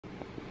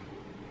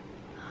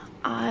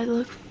I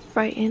look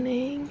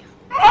frightening.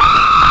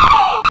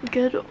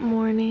 Good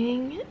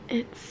morning.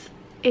 It's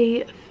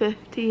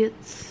 8:50.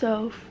 It's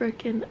so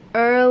freaking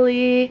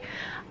early.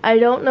 I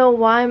don't know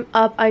why I'm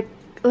up. I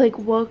like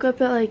woke up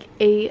at like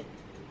 8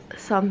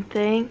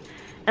 something,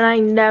 and I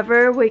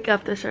never wake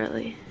up this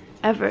early.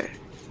 Ever.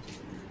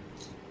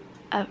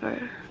 I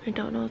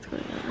don't know what's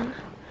going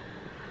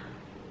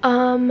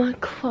on.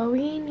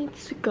 Chloe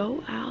needs to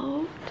go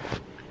out,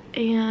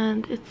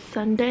 and it's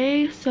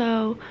Sunday,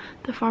 so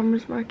the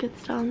farmer's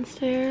market's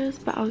downstairs,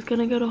 but I was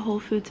gonna go to Whole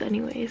Foods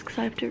anyways because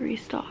I have to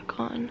restock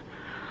on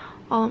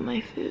all of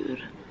my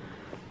food.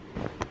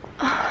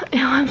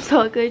 I'm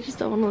so ugly, I just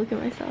don't want to look at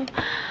myself.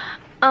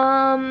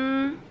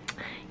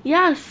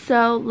 Yeah,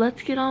 so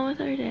let's get on with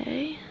our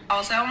day.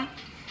 Also,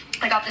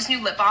 I got this new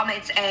lip balm.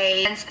 It's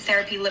a Men's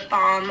Therapy lip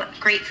balm,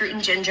 grapefruit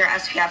and ginger,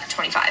 SPF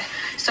 25.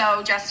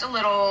 So just a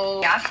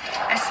little,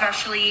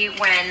 especially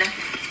when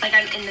like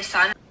I'm in the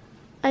sun.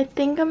 I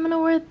think I'm gonna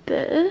wear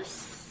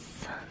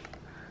this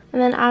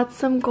and then add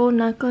some gold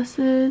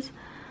necklaces.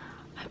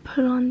 I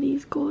put on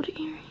these gold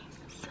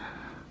earrings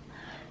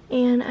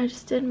and I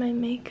just did my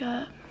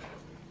makeup.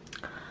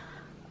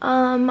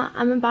 I'm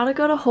about to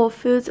go to Whole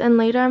Foods, and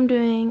later I'm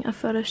doing a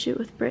photo shoot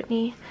with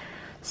Brittany,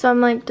 so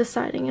I'm like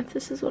deciding if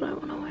this is what I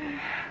want to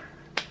wear.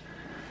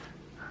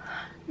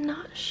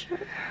 Not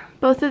sure.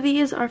 Both of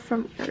these are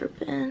from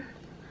Urban,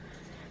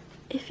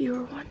 if you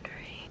were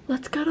wondering.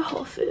 Let's go to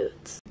Whole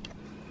Foods.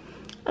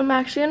 I'm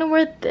actually gonna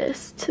wear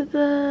this to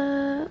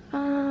the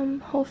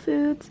Whole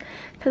Foods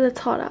because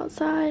it's hot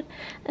outside,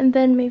 and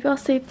then maybe I'll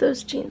save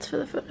those jeans for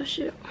the photo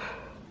shoot.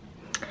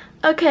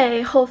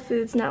 Okay, Whole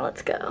Foods, now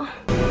let's go.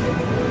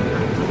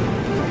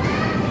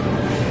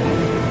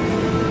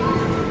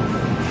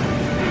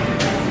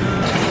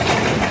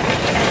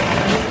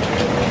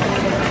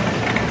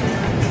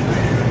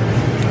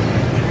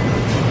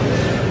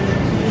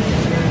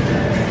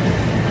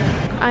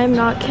 I'm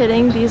not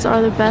kidding, these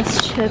are the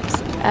best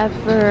chips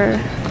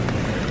ever.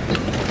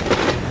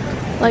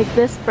 Like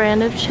this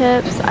brand of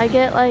chips, I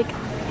get like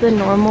the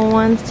normal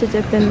ones to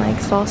dip in like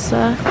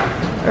salsa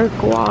or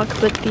guac,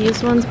 but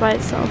these ones by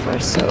itself are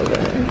so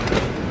good.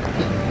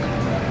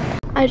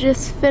 I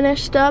just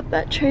finished up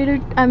at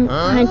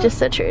I just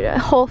said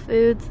Whole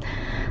Foods.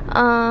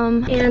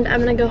 And I'm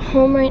gonna go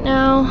home right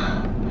now.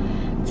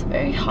 It's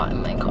very hot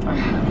in my car.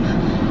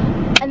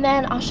 And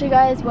then I'll show you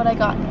guys what I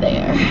got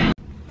there.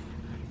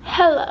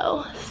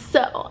 Hello,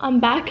 so I'm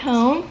back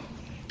home.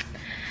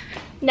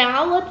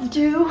 Now let's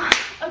do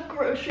a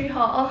grocery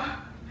haul.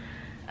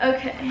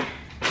 Okay.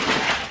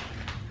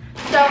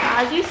 So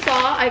as you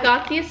saw, I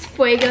got these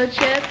Fuego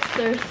chips.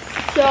 They're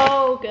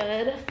so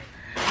good.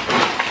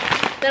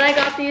 Then I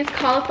got these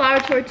cauliflower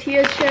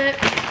tortilla chips.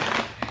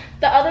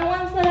 The other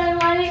ones that I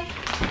like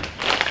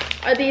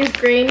are these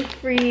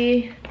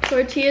grain-free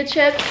tortilla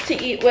chips to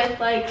eat with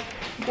like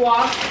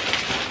guac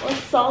or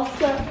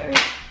salsa or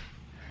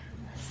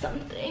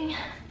something.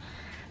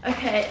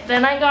 Okay,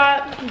 then I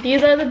got,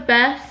 these are the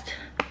best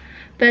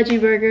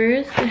veggie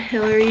burgers, the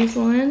Hillary's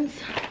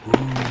ones.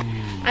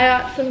 I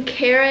got some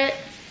carrots,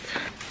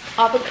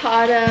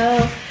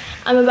 avocado.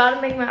 I'm about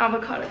to make my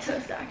avocado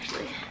toast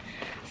actually.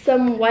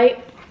 Some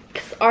white,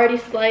 already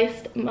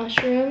sliced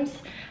mushrooms.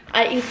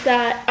 I eat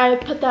that, I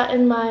put that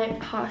in my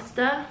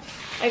pasta.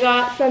 I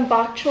got some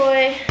bok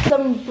choy,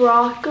 some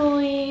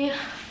broccoli,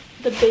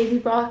 the baby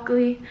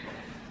broccoli.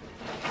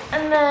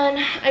 And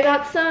then I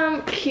got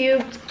some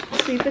cubed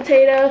sweet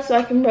potatoes so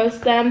I can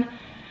roast them.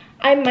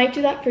 I might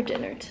do that for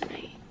dinner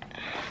tonight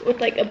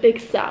with like a big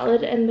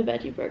salad and the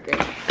veggie burger.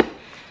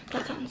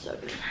 That sounds so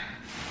good.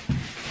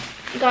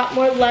 Got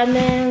more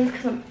lemons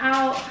because I'm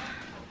out.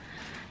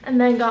 And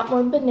then got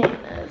more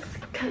bananas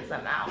because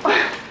I'm out.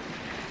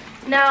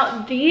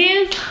 Now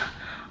these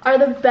are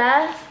the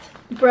best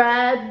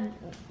bread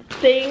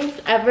things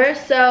ever.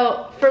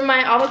 So for my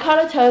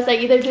avocado toast, I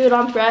either do it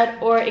on bread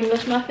or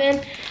English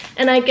muffin.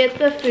 And I get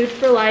the Food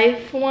for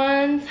Life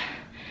ones.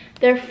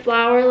 They're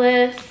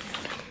flourless,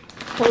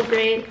 whole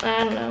grain,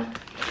 I don't know,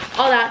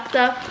 all that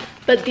stuff.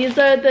 But these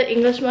are the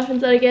English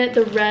muffins that I get,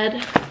 the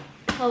red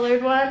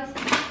colored ones.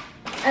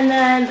 And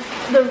then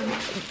the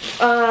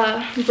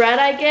bread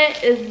I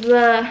get is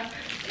the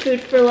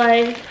Food for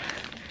Life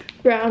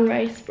brown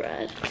rice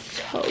bread.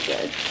 So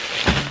good.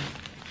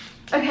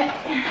 Okay,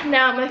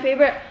 now my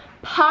favorite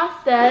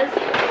pastas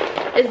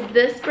is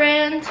this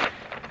brand.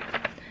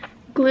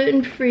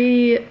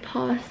 Gluten-free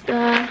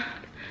pasta,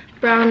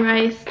 brown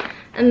rice,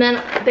 and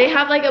then they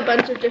have like a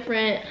bunch of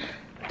different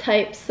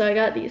types, so I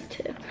got these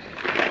two.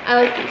 I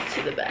like these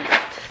two the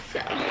best, so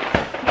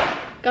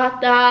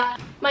got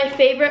that. My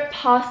favorite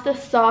pasta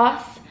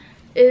sauce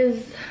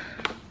is,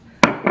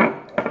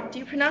 do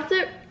you pronounce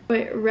it?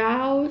 Wait,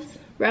 Rouse?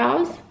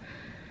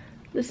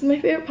 This is my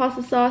favorite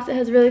pasta sauce. It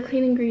has really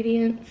clean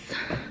ingredients.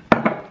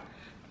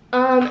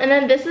 And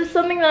then this is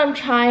something that I'm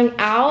trying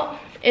out.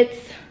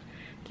 It's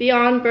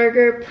Beyond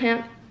Burger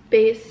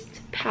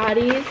plant-based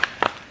patties,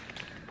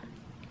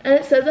 and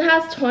it says it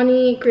has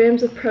 20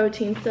 grams of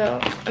protein, so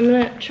I'm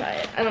gonna try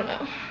it. I don't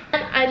know.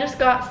 And I just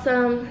got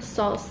some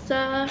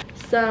salsa,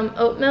 some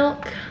oat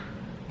milk,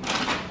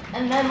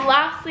 and then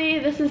lastly,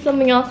 this is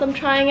something else I'm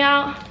trying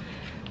out,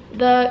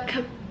 the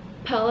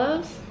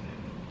Capello's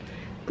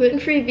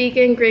gluten-free,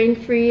 vegan,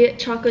 grain-free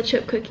chocolate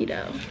chip cookie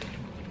dough.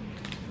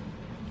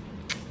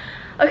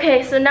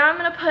 Okay, so now I'm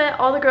gonna put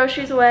all the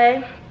groceries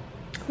away.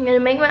 I'm gonna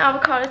make my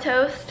avocado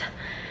toast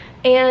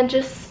and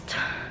just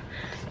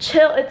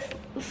chill. It's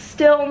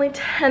still only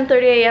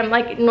 10:30 a.m.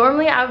 Like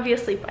normally I would be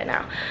asleep by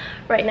now,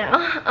 right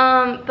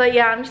now. But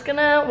yeah, I'm just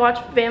gonna watch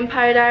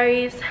Vampire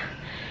Diaries,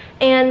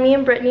 and me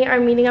and Brittany are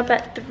meeting up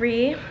at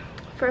 3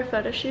 for a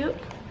photo shoot.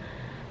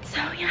 So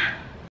yeah.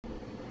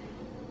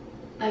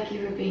 Like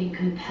you were being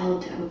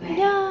compelled to obey.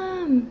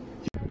 Yum.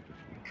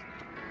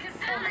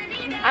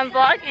 I'm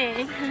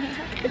vlogging.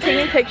 We're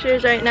taking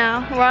pictures right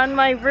now. We're on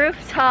my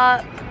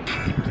rooftop.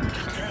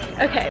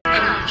 Okay.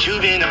 You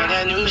been on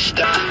that new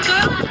stuff.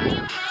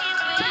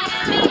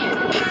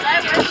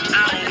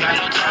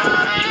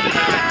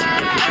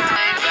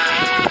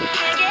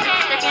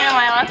 Sticking in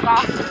my lip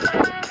gloss.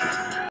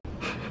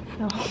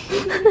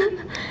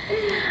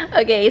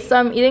 Okay, so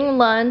I'm eating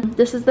lunch.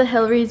 This is the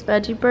Hillary's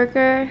veggie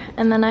burger,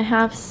 and then I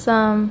have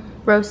some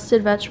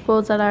roasted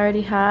vegetables that I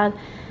already had,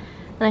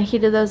 and I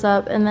heated those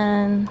up, and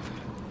then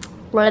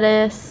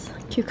lettuce,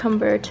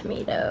 cucumber,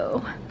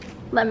 tomato,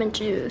 lemon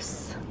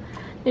juice,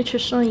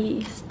 nutritional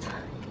yeast.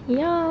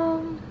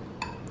 Yum.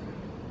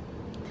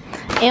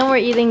 And we're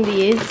eating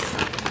these.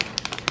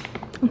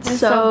 It's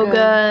so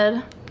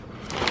good.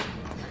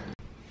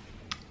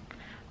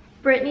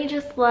 Brittany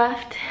just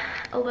left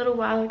a little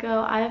while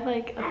ago. I have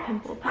like a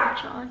pimple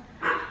patch on.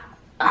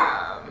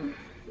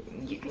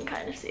 You can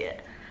kind of see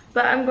it.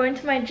 But I'm going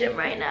to my gym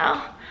right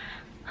now.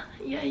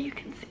 Yeah, you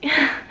can see.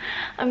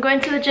 I'm going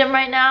to the gym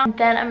right now.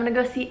 Then I'm gonna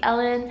go see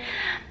Ellen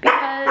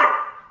because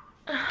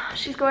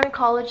she's going to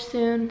college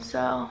soon.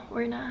 So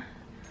we're gonna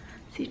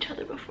see each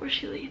other before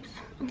she leaves.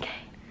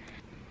 Okay.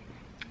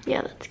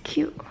 Yeah, that's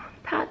cute.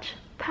 Patch.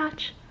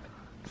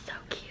 So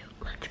cute.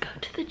 Let's go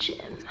to the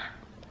gym.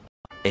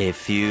 A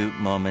few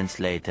moments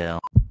later.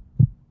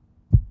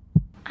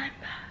 I'm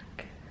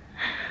back.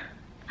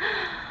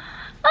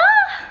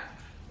 Ah!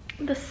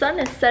 The sun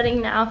is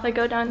setting now. If I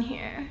go down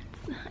here,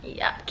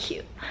 yeah,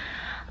 cute.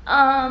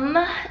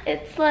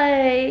 It's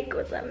like,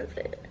 what time is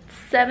it? It's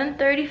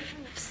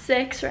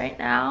 7:36 right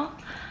now.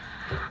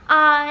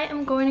 I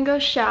am going to go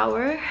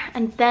shower,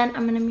 and then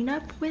I'm gonna meet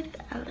up with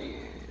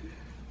Ellen.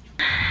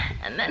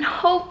 And then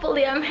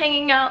hopefully I'm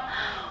hanging out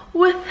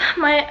with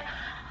my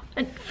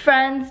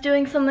friends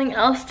doing something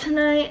else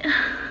tonight.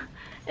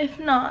 If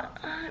not,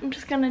 I'm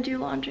just gonna do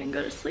laundry and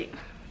go to sleep.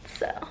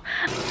 So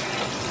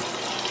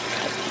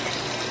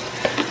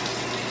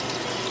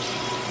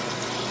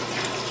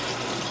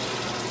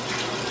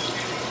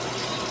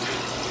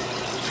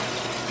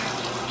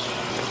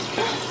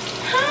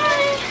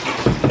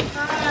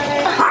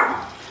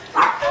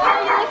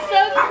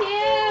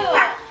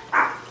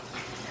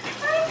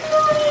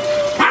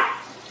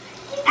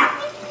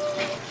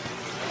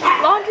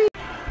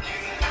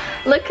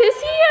look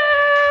who's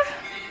here!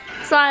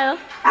 Smile.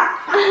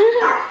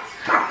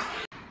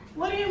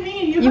 What do you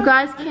mean? You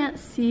guys can't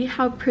see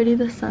how pretty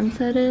the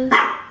sunset is,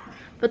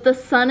 but the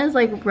sun is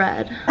like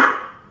red.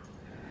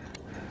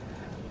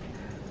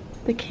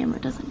 The camera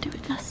doesn't do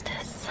it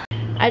justice.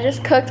 I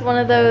just cooked one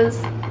of those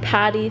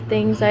patty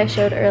things I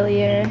showed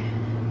earlier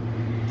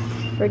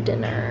for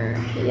dinner.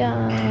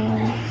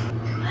 Yum.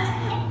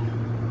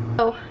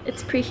 Oh,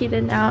 it's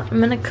preheated now.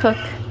 I'm gonna cook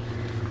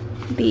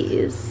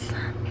these.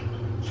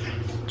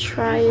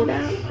 Try it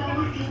out.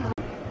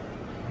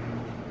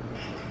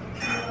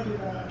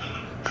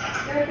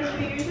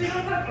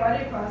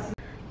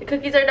 The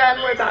cookies are done.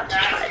 We're about to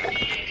try them.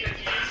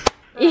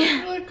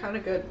 Yeah. They look kind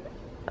of good.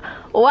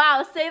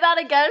 Wow, say that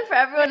again for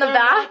everyone in the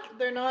back.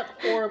 They're not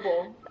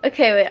horrible.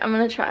 Okay, wait, I'm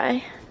gonna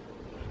try.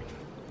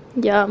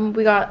 Yum,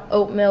 we got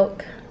oat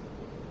milk.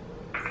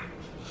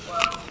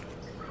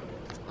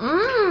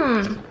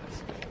 Mmm.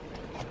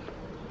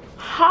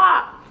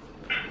 Hot.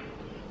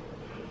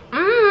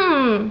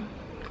 Mmm.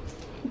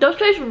 Those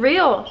taste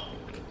real.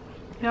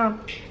 Yeah.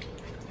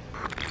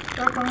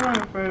 That's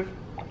my first.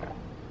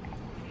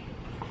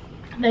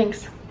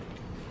 Thanks.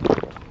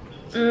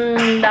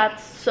 Mmm,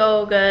 that's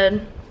so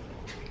good.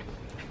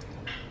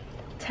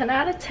 10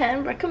 out of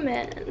 10,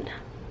 recommend.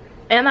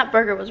 And that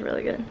burger was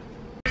really good.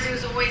 It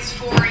was always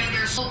for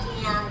either school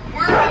or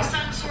work of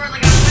some sort.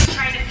 Like I was always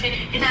trying to fit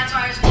it, and that's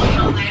why I was going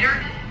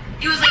all-nighter.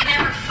 It was like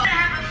never fun to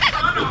have a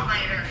fun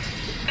all-nighter.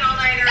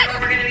 All-nighter,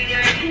 what we're gonna be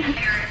doing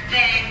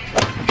thing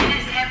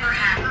has ever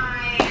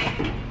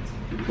happened.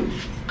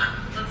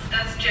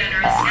 That's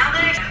generous. Now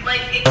that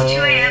like it's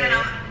 2 a.m. and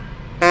I'm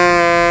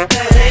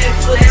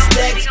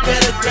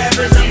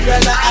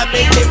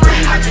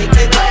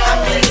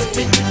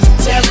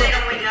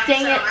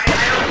Dang it.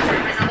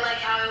 I like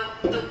how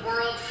the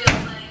world feels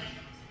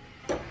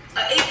like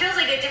it feels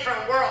like a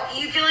different world.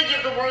 You feel like you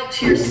have the world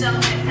to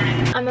yourself at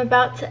night. I'm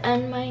about to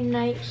end my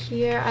night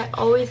here. I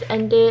always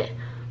end it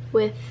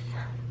with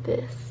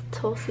this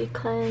Tulsi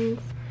Cleanse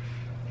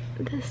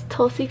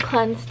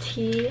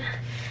tea.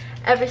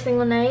 every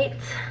single night.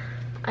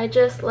 I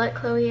just let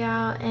Chloe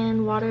out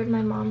and watered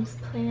my mom's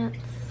plants.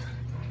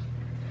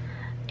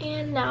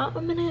 And now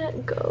I'm gonna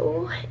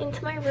go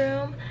into my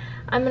room.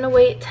 I'm gonna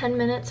wait 10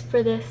 minutes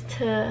for this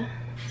to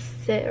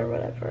sit or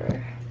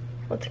whatever.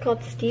 What's it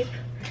called? Steep.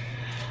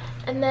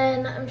 And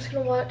then I'm just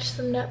gonna watch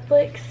some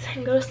Netflix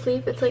and go to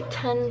sleep. It's like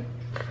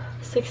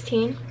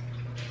 10:16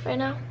 right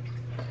now.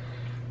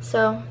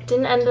 So,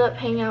 didn't end up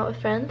hanging out with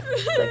friends.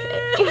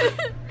 It's okay.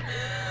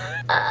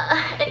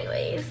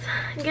 Anyways,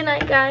 good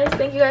night, guys.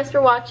 Thank you guys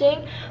for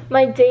watching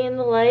my day in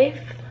the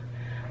life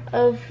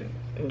of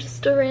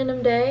just a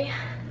random day.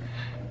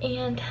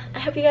 And I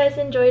hope you guys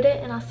enjoyed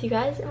it, and I'll see you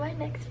guys in my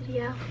next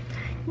video.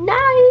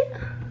 Night!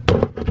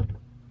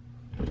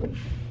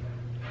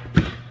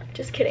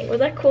 Just kidding. Was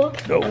that cool?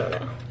 No.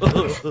 I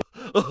don't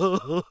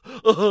know.